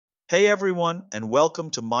Hey everyone, and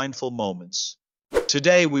welcome to Mindful Moments.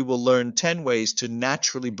 Today we will learn 10 ways to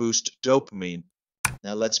naturally boost dopamine.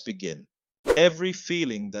 Now let's begin. Every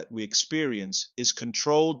feeling that we experience is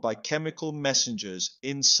controlled by chemical messengers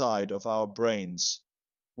inside of our brains.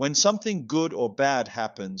 When something good or bad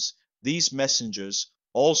happens, these messengers,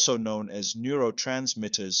 also known as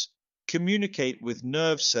neurotransmitters, communicate with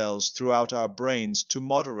nerve cells throughout our brains to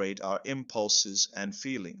moderate our impulses and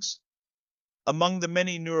feelings. Among the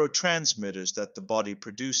many neurotransmitters that the body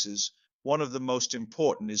produces, one of the most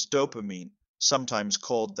important is dopamine, sometimes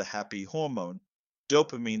called the happy hormone.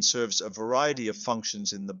 Dopamine serves a variety of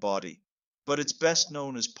functions in the body, but it's best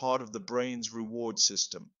known as part of the brain's reward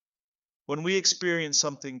system. When we experience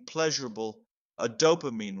something pleasurable, a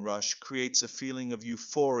dopamine rush creates a feeling of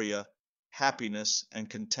euphoria, happiness, and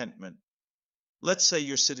contentment. Let's say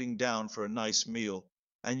you're sitting down for a nice meal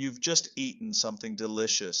and you've just eaten something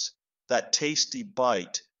delicious. That tasty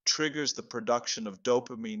bite triggers the production of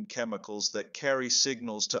dopamine chemicals that carry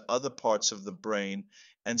signals to other parts of the brain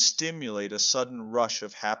and stimulate a sudden rush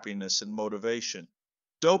of happiness and motivation.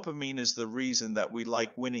 Dopamine is the reason that we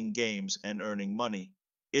like winning games and earning money.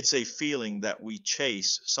 It's a feeling that we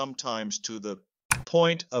chase, sometimes to the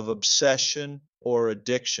point of obsession or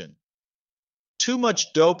addiction. Too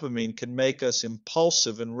much dopamine can make us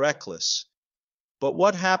impulsive and reckless. But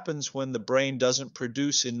what happens when the brain doesn't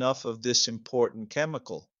produce enough of this important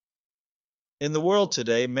chemical? In the world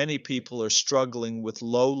today, many people are struggling with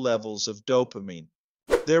low levels of dopamine.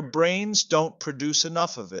 Their brains don't produce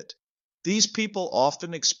enough of it. These people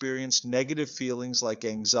often experience negative feelings like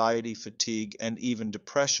anxiety, fatigue, and even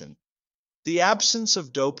depression. The absence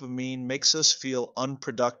of dopamine makes us feel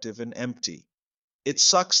unproductive and empty. It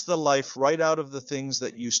sucks the life right out of the things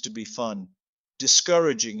that used to be fun,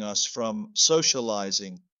 discouraging us from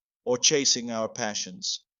socializing or chasing our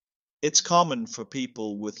passions. It's common for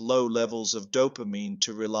people with low levels of dopamine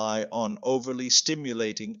to rely on overly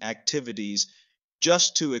stimulating activities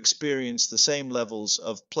just to experience the same levels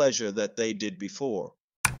of pleasure that they did before.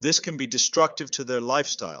 This can be destructive to their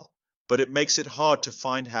lifestyle, but it makes it hard to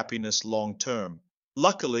find happiness long term.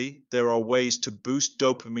 Luckily, there are ways to boost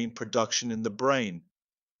dopamine production in the brain.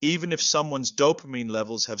 Even if someone's dopamine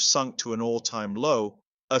levels have sunk to an all-time low,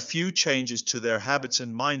 a few changes to their habits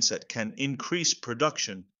and mindset can increase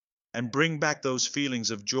production and bring back those feelings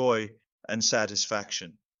of joy and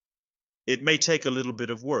satisfaction. It may take a little bit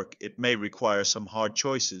of work, it may require some hard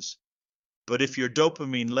choices, but if your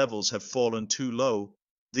dopamine levels have fallen too low,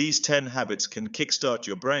 these 10 habits can kickstart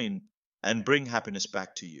your brain and bring happiness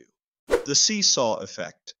back to you. The seesaw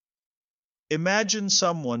effect. Imagine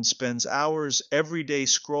someone spends hours every day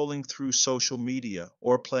scrolling through social media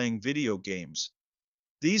or playing video games.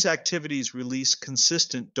 These activities release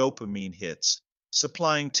consistent dopamine hits,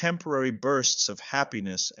 supplying temporary bursts of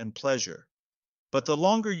happiness and pleasure. But the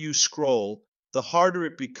longer you scroll, the harder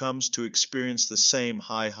it becomes to experience the same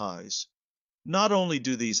high highs. Not only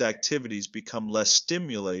do these activities become less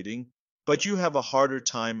stimulating, but you have a harder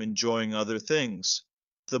time enjoying other things.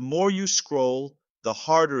 The more you scroll, the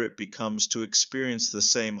harder it becomes to experience the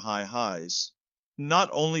same high highs.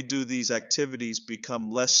 Not only do these activities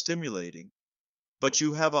become less stimulating, but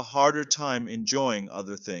you have a harder time enjoying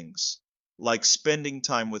other things, like spending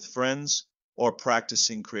time with friends or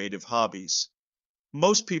practicing creative hobbies.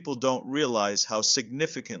 Most people don't realize how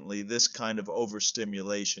significantly this kind of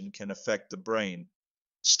overstimulation can affect the brain.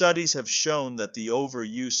 Studies have shown that the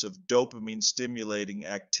overuse of dopamine-stimulating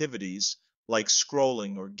activities, like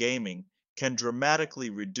scrolling or gaming, can dramatically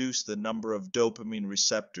reduce the number of dopamine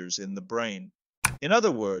receptors in the brain. In other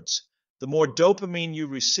words, the more dopamine you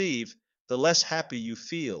receive, the less happy you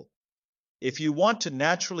feel. If you want to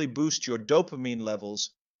naturally boost your dopamine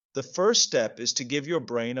levels, the first step is to give your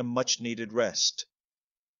brain a much-needed rest.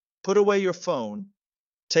 Put away your phone,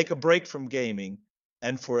 take a break from gaming,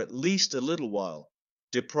 and for at least a little while,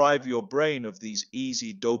 deprive your brain of these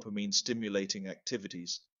easy dopamine-stimulating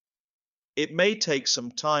activities. It may take some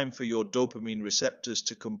time for your dopamine receptors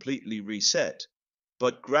to completely reset,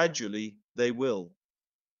 but gradually they will.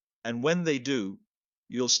 And when they do,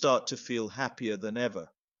 you'll start to feel happier than ever.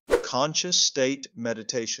 Conscious state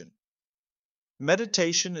meditation.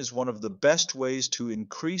 Meditation is one of the best ways to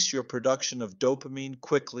increase your production of dopamine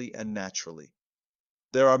quickly and naturally.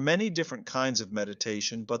 There are many different kinds of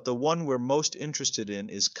meditation, but the one we're most interested in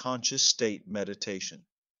is conscious state meditation.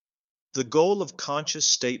 The goal of conscious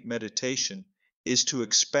state meditation is to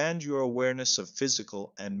expand your awareness of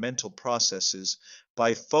physical and mental processes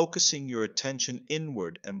by focusing your attention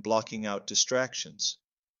inward and blocking out distractions.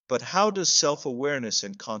 But how does self-awareness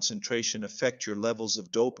and concentration affect your levels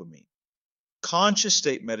of dopamine? Conscious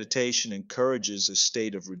state meditation encourages a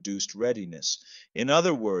state of reduced readiness. In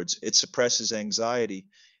other words, it suppresses anxiety,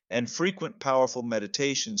 and frequent powerful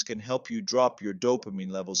meditations can help you drop your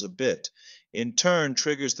dopamine levels a bit. In turn,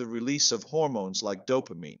 triggers the release of hormones like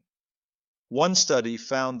dopamine. One study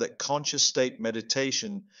found that conscious state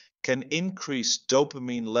meditation can increase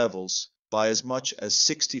dopamine levels by as much as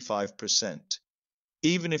 65%.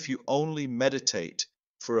 Even if you only meditate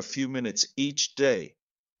for a few minutes each day,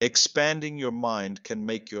 expanding your mind can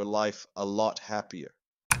make your life a lot happier.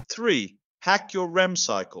 3. Hack your REM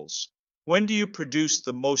cycles. When do you produce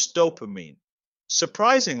the most dopamine?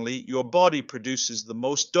 Surprisingly, your body produces the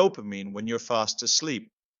most dopamine when you're fast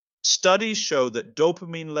asleep. Studies show that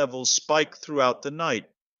dopamine levels spike throughout the night,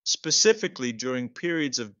 specifically during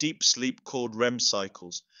periods of deep sleep called REM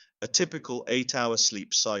cycles. A typical 8-hour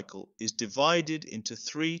sleep cycle is divided into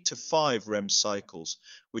 3 to 5 REM cycles,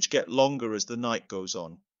 which get longer as the night goes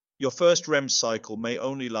on. Your first REM cycle may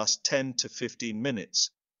only last 10 to 15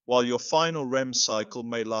 minutes, while your final REM cycle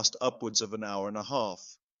may last upwards of an hour and a half.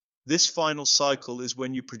 This final cycle is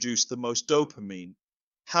when you produce the most dopamine.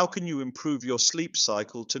 How can you improve your sleep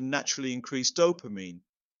cycle to naturally increase dopamine?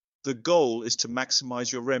 The goal is to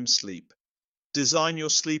maximize your REM sleep. Design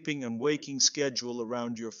your sleeping and waking schedule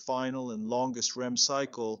around your final and longest REM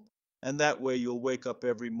cycle, and that way you'll wake up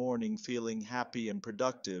every morning feeling happy and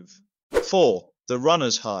productive. 4. The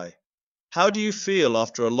runner's high. How do you feel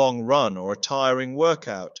after a long run or a tiring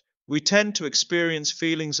workout? We tend to experience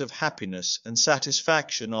feelings of happiness and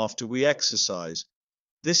satisfaction after we exercise.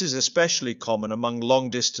 This is especially common among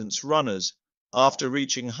long-distance runners. After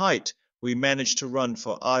reaching height, we manage to run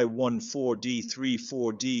for I14D,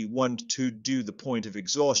 34D, 1-2 to the point of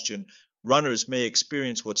exhaustion. Runners may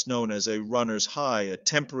experience what's known as a runner's high, a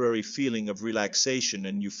temporary feeling of relaxation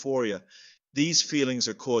and euphoria. These feelings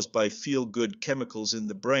are caused by feel-good chemicals in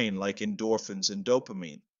the brain like endorphins and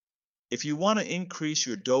dopamine. If you want to increase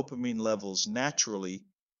your dopamine levels naturally,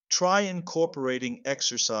 try incorporating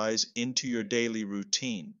exercise into your daily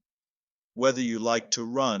routine. Whether you like to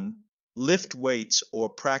run, lift weights, or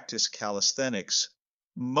practice calisthenics,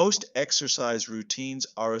 most exercise routines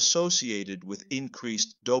are associated with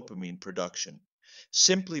increased dopamine production.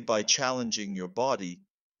 Simply by challenging your body,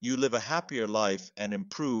 you live a happier life and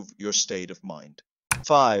improve your state of mind.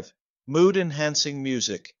 5. Mood-enhancing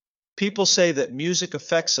music. People say that music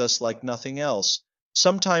affects us like nothing else.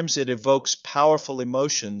 Sometimes it evokes powerful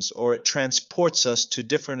emotions or it transports us to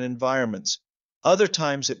different environments. Other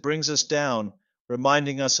times it brings us down,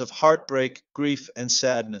 reminding us of heartbreak, grief, and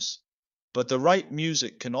sadness. But the right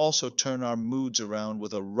music can also turn our moods around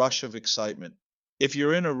with a rush of excitement. If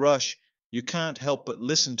you're in a rush, you can't help but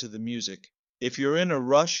listen to the music. If you're in a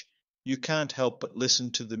rush, you can't help but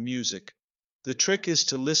listen to the music. The trick is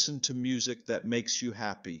to listen to music that makes you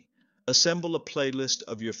happy. Assemble a playlist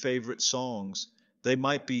of your favorite songs. They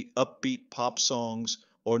might be upbeat pop songs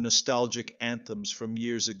or nostalgic anthems from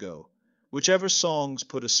years ago. Whichever songs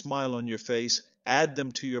put a smile on your face, add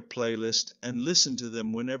them to your playlist and listen to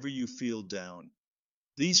them whenever you feel down.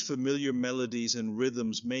 These familiar melodies and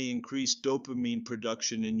rhythms may increase dopamine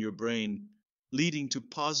production in your brain, leading to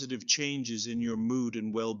positive changes in your mood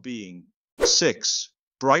and well-being. 6.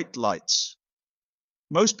 Bright lights.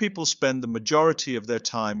 Most people spend the majority of their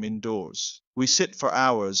time indoors. We sit for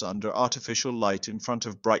hours under artificial light in front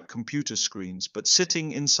of bright computer screens, but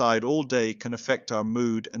sitting inside all day can affect our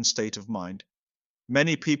mood and state of mind.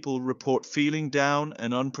 Many people report feeling down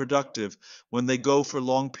and unproductive when they go for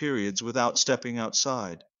long periods without stepping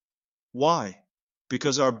outside. Why?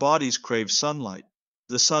 Because our bodies crave sunlight.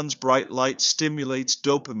 The sun's bright light stimulates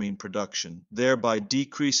dopamine production, thereby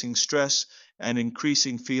decreasing stress and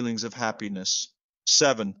increasing feelings of happiness.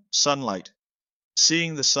 7. Sunlight.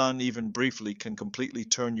 Seeing the sun even briefly can completely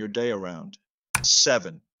turn your day around.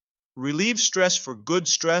 7. Relieve stress for good.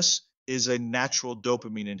 Stress is a natural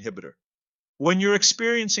dopamine inhibitor. When you're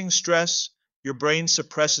experiencing stress, your brain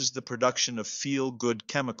suppresses the production of feel-good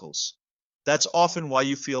chemicals. That's often why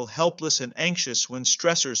you feel helpless and anxious when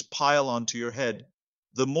stressors pile onto your head.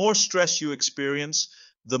 The more stress you experience,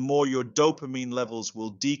 the more your dopamine levels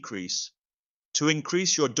will decrease. To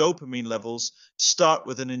increase your dopamine levels, start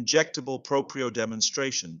with an injectable proprio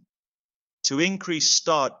demonstration. To increase,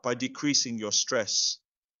 start by decreasing your stress.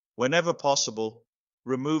 Whenever possible,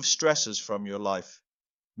 remove stresses from your life.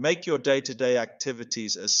 Make your day-to-day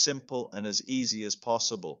activities as simple and as easy as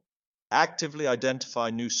possible. Actively identify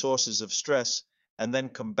new sources of stress and then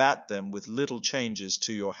combat them with little changes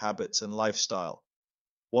to your habits and lifestyle.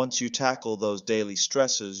 Once you tackle those daily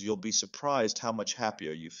stresses, you'll be surprised how much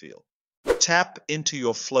happier you feel. Tap into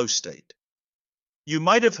your flow state. You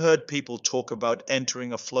might have heard people talk about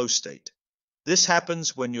entering a flow state. This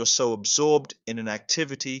happens when you're so absorbed in an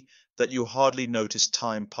activity that you hardly notice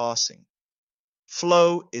time passing.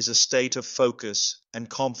 Flow is a state of focus and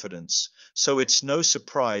confidence, so it's no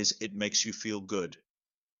surprise it makes you feel good.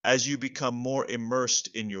 As you become more immersed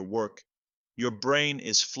in your work, your brain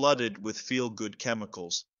is flooded with feel-good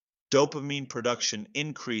chemicals. Dopamine production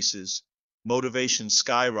increases, motivation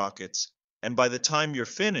skyrockets, and by the time you're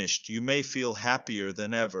finished, you may feel happier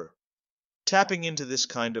than ever. Tapping into this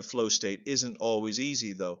kind of flow state isn't always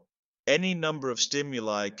easy, though. Any number of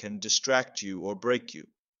stimuli can distract you or break you.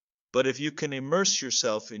 But if you can immerse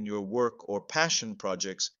yourself in your work or passion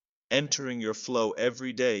projects, entering your flow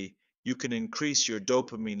every day, you can increase your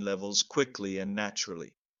dopamine levels quickly and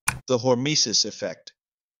naturally. The hormesis effect.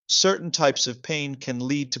 Certain types of pain can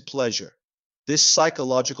lead to pleasure. This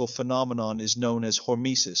psychological phenomenon is known as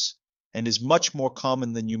hormesis and is much more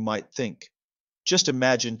common than you might think. Just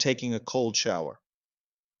imagine taking a cold shower.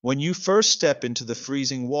 When you first step into the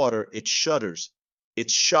freezing water, it shudders.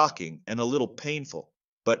 It's shocking and a little painful,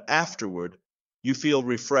 but afterward, you feel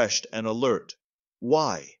refreshed and alert.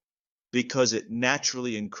 Why? Because it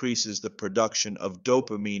naturally increases the production of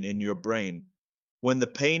dopamine in your brain. When the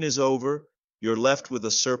pain is over, you're left with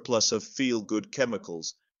a surplus of feel-good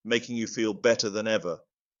chemicals, making you feel better than ever.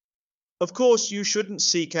 Of course, you shouldn't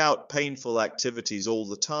seek out painful activities all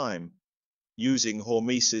the time. Using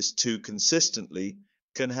hormesis too consistently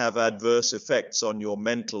can have adverse effects on your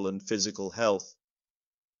mental and physical health.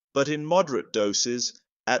 But in moderate doses,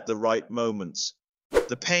 at the right moments,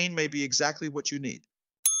 the pain may be exactly what you need.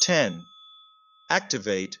 10.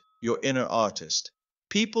 Activate your inner artist.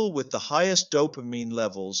 People with the highest dopamine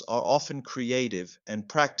levels are often creative and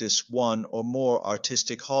practice one or more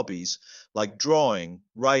artistic hobbies like drawing,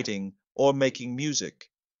 writing, or making music.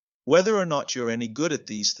 Whether or not you're any good at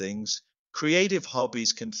these things, creative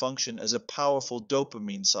hobbies can function as a powerful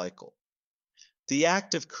dopamine cycle. The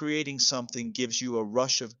act of creating something gives you a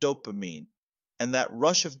rush of dopamine, and that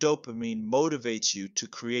rush of dopamine motivates you to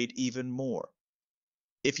create even more.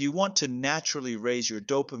 If you want to naturally raise your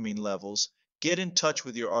dopamine levels, get in touch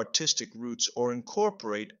with your artistic roots or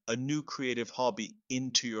incorporate a new creative hobby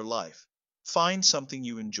into your life. Find something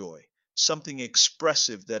you enjoy, something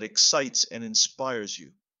expressive that excites and inspires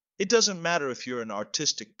you. It doesn't matter if you're an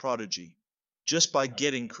artistic prodigy. Just by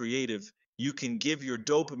getting creative, you can give your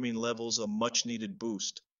dopamine levels a much needed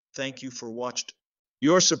boost. Thank you for watching.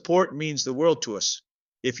 Your support means the world to us.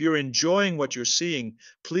 If you're enjoying what you're seeing,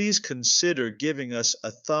 please consider giving us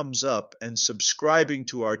a thumbs up and subscribing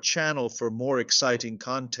to our channel for more exciting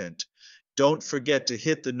content. Don't forget to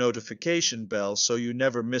hit the notification bell so you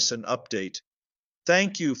never miss an update.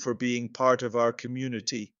 Thank you for being part of our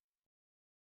community.